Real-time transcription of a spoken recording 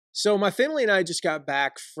So my family and I just got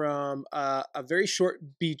back from a very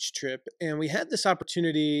short beach trip, and we had this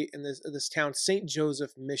opportunity in this town, St.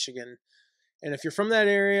 Joseph, Michigan. And if you're from that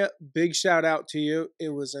area, big shout out to you. It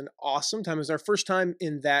was an awesome time. It was our first time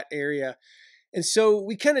in that area, and so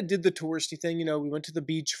we kind of did the touristy thing. We went to the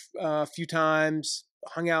beach a few times,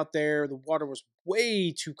 hung out there. The water was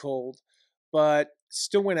way too cold, but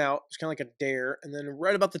still went out. It was kind of like a dare. And then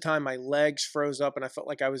right about the time my legs froze up and I felt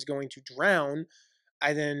like I was going to drown,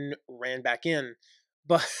 I then ran back in.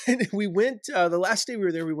 But we went, the last day we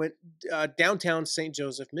were there, we went downtown St.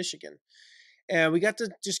 Joseph, Michigan. And we got to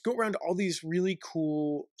just go around to all these really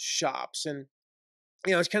cool shops. And,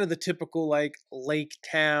 it's kind of the typical like lake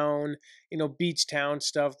town, beach town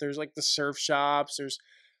stuff. There's like the surf shops. There's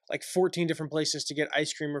like 14 different places to get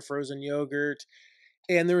ice cream or frozen yogurt.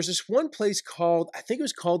 And there was this one place called, I think it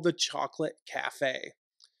was called the Chocolate Cafe.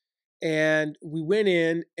 And we went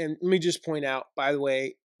in, and let me just point out, by the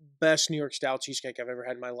way, best New York style cheesecake I've ever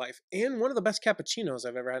had in my life, and one of the best cappuccinos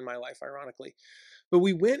I've ever had in my life, ironically. But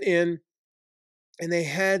we went in, and they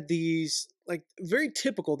had these, like, very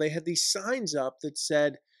typical, they had these signs up that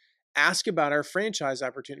said, ask about our franchise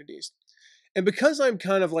opportunities. And because I'm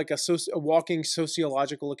kind of like a walking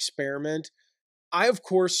sociological experiment, I, of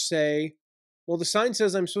course, say, well, the sign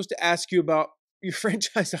says I'm supposed to ask you about your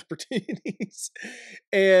franchise opportunities.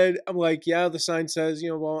 And I'm like, yeah, the sign says,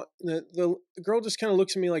 well, the girl just kind of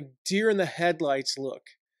looks at me like deer in the headlights look.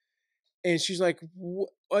 And she's like,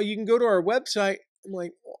 well, you can go to our website. I'm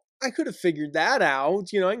like, well, I could have figured that out.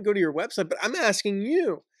 I can go to your website, but I'm asking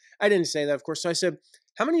you. I didn't say that, of course. So I said,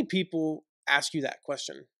 how many people ask you that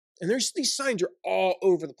question? And there's these signs are all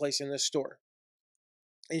over the place in this store.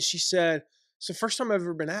 And she said, it's the first time I've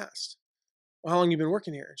ever been asked. Well, how long have you been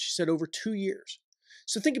working here? And she said, over 2 years.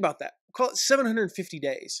 So think about that. Call it 750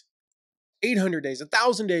 days, 800 days,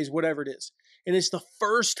 1,000 days, whatever it is. And it's the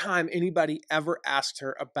first time anybody ever asked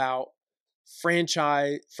her about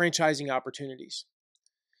franchising opportunities.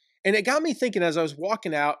 And it got me thinking as I was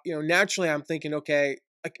walking out, naturally I'm thinking, okay,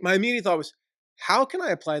 like my immediate thought was, how can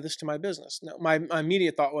I apply this to my business? No, my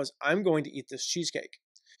immediate thought was, I'm going to eat this cheesecake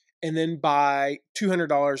and then buy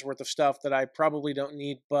 $200 worth of stuff that I probably don't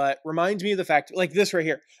need, but reminds me of the fact, like this right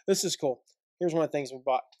here. This is cool. Here's one of the things we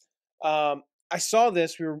bought. I saw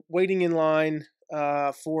this. We were waiting in line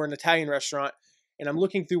for an Italian restaurant, and I'm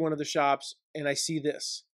looking through one of the shops, and I see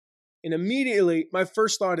this. And immediately, my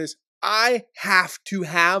first thought is, I have to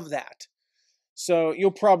have that. So you'll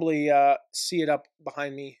probably see it up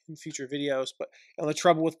behind me in future videos. But the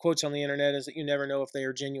trouble with quotes on the internet is that you never know if they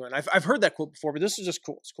are genuine. I've heard that quote before, but this is just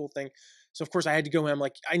cool. It's a cool thing. So of course I had to go in. I'm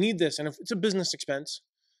like, I need this, and if it's a business expense.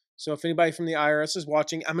 So if anybody from the IRS is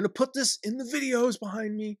watching, I'm going to put this in the videos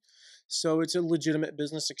behind me. So it's a legitimate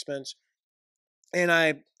business expense. And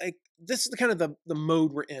this is the kind of the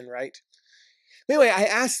mode we're in, right? Anyway, I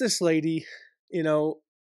asked this lady, how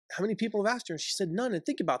many people have asked her? And she said none. And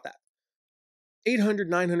think about that. 800,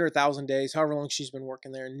 900,000 days, however long she's been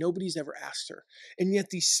working there, and nobody's ever asked her. And yet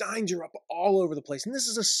these signs are up all over the place. And this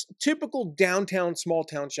is a typical downtown, small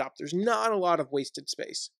town shop. There's not a lot of wasted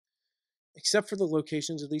space, except for the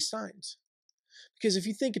locations of these signs. Because if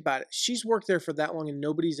you think about it, she's worked there for that long and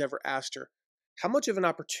nobody's ever asked her, how much of an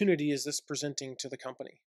opportunity is this presenting to the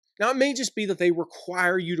company? Now, it may just be that they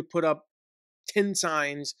require you to put up 10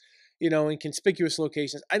 signs, in conspicuous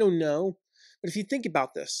locations. I don't know. But if you think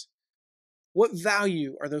about this, what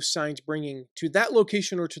value are those signs bringing to that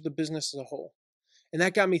location or to the business as a whole? And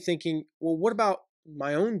that got me thinking, well, what about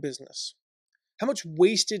my own business? How much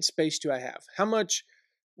wasted space do I have? How much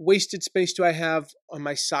wasted space do I have on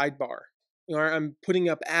my sidebar? I'm putting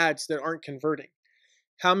up ads that aren't converting.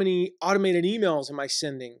 How many automated emails am I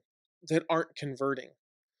sending that aren't converting?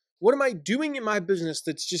 What am I doing in my business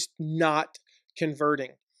that's just not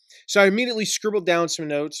converting? So I immediately scribbled down some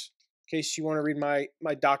notes in case you want to read my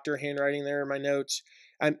doctor handwriting there in my notes.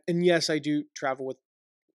 And yes, I do travel with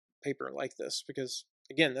paper like this because,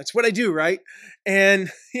 again, that's what I do, right?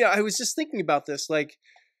 And I was just thinking about this, like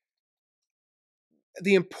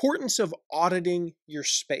the importance of auditing your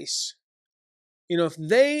space. If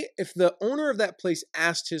the owner of that place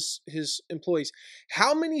asked his employees,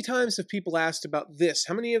 how many times have people asked about this?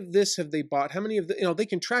 How many of this have they bought? How many of they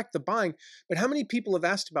can track the buying, but how many people have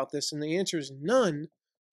asked about this? And the answer is none.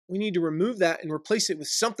 We need to remove that and replace it with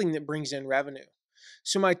something that brings in revenue.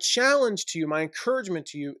 So my challenge to you, my encouragement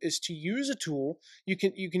to you is to use a tool. You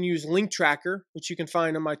can use Link Tracker, which you can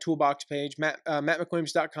find on my toolbox page,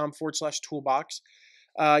 mattmcwilliams.com/toolbox.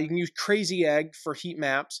 You can use Crazy Egg for heat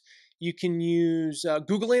maps. You can use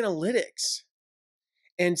Google Analytics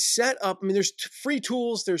and set up, there's free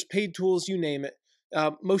tools, there's paid tools, you name it,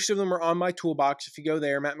 Most of them are on my toolbox. If you go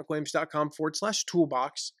there,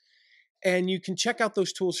 mattmcwilliams.com/toolbox, and you can check out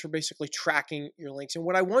those tools for basically tracking your links. And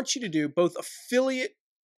what I want you to do, both affiliate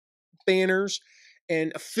banners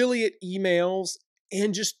and affiliate emails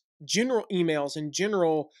and just general emails and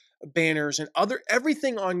general banners and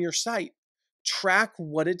everything on your site, track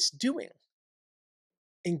what it's doing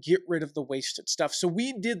and get rid of the wasted stuff. So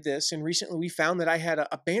we did this, and recently we found that I had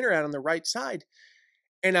a banner out on the right side,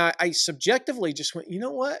 and I subjectively just went, you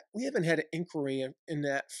know what? We haven't had an inquiry in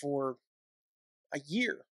that for a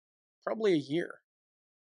year, probably a year.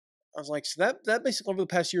 I was like, so that basically over the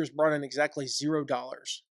past year has brought in exactly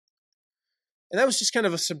 $0. And that was just kind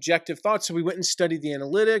of a subjective thought. So we went and studied the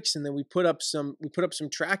analytics, and then we put up some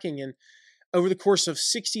tracking, and over the course of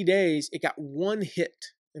 60 days, it got one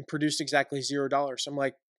hit and produced exactly $0. So I'm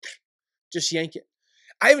like, just yank it.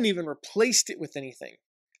 I haven't even replaced it with anything.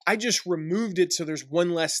 I just removed it so there's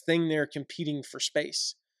one less thing there competing for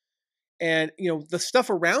space. And the stuff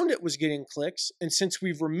around it was getting clicks, and since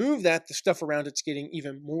we've removed that, the stuff around it's getting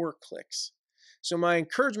even more clicks. So my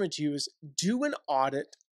encouragement to you is do an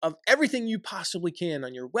audit of everything you possibly can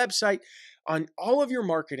on your website, on all of your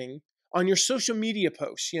marketing, on your social media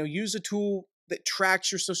posts. Use a tool that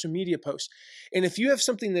tracks your social media posts. And if you have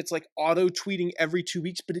something that's like auto tweeting every 2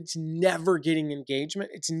 weeks, but it's never getting engagement,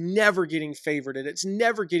 it's never getting favorited, it's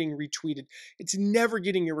never getting retweeted, it's never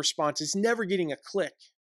getting a response, it's never getting a click,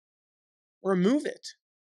 remove it.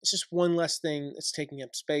 It's just one less thing that's taking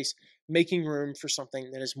up space, making room for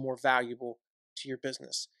something that is more valuable to your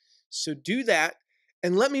business. So do that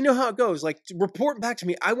and let me know how it goes. Like, report back to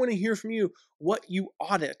me. I want to hear from you what you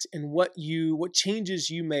audit and what changes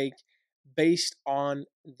you make based on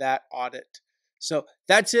that audit. So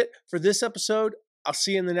that's it for this episode. I'll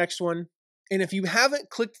see you in the next one. And if you haven't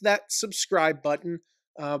clicked that subscribe button,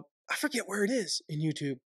 I forget where it is in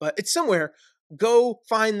YouTube, but it's somewhere. Go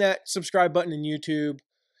find that subscribe button in YouTube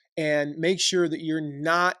and make sure that you're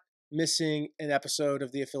not missing an episode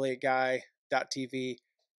of the affiliateguy.tv.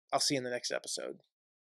 I'll see you in the next episode.